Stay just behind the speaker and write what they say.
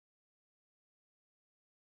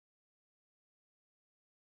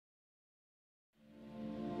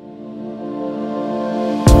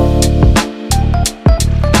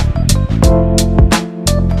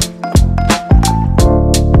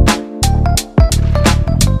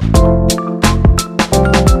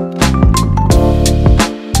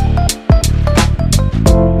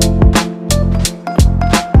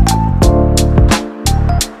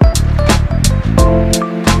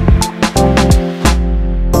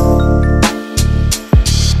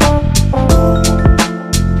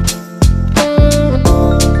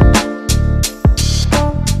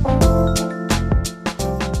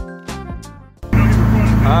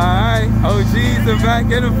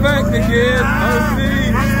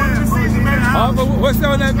What's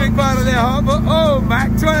on that big bottle there, Harper? Oh,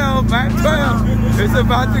 Mac 12, Mac 12. It's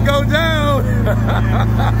about to go down.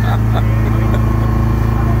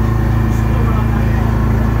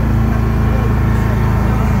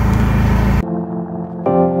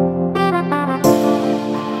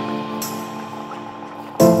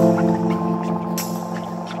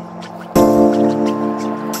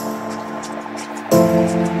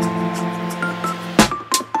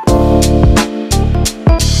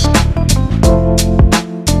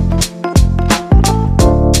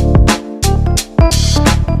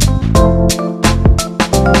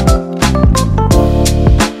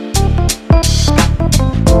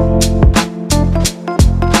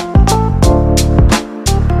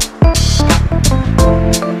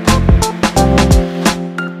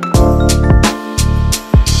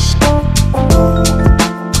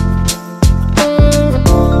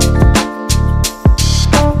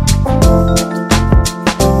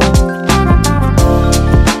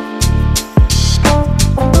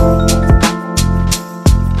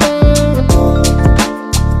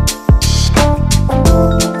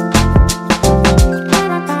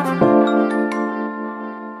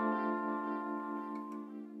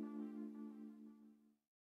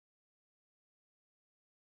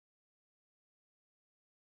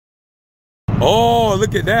 Oh,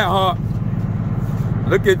 look at that, Hawk.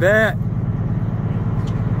 Look at that.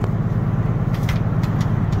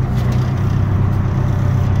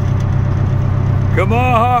 Come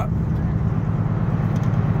on, Hawk.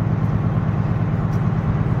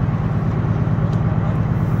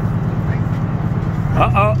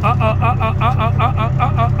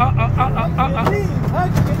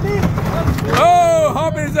 Oh,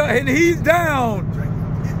 Harper's up and he's down.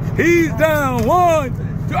 He's down. 1,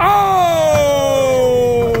 2. Oh!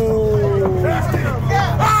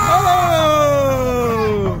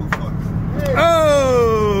 Oh!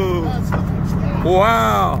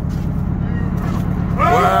 Wow.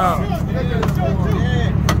 Wow.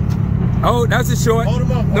 Oh, that's a short.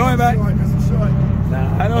 Throw him back.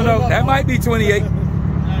 Nah, I don't know. That might be 28.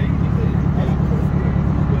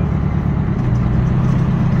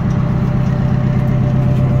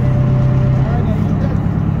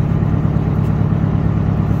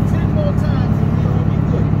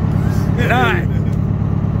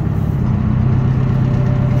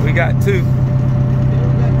 We got 2.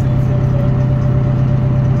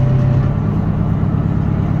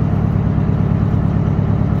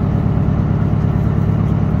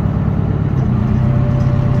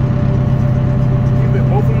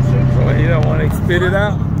 So you don't want to spit it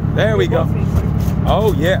out? There we go.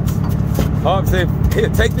 Oh yes. Hawk said, here,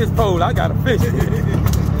 take this pole. I got a fish.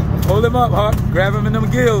 Hold him up, Hawk. Grab him in them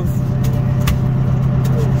gills.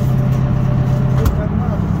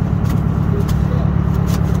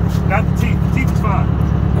 Not the teeth. The teeth is fine.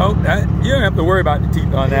 Oh, you don't have to worry about the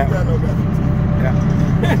teeth on that one. Yeah.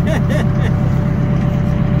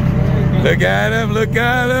 Look at him. Look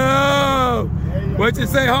at him. What you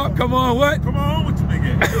say, Hawk? Come on, what? Come on with your big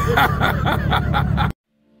ass.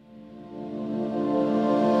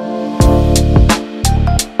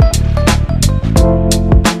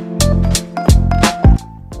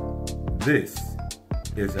 This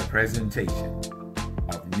is a presentation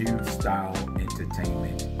of New Style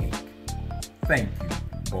Entertainment, Inc. Thank you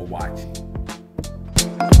for watching.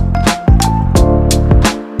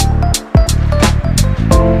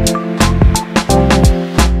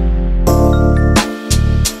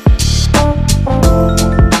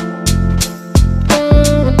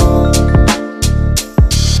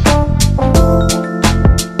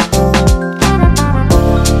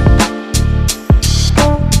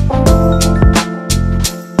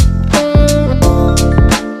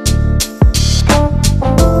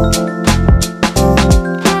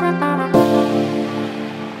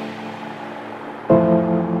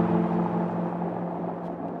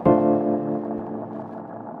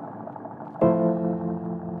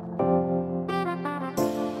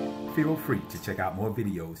 Feel free to check out more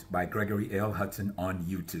videos by Gregory L. Hudson on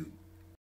YouTube.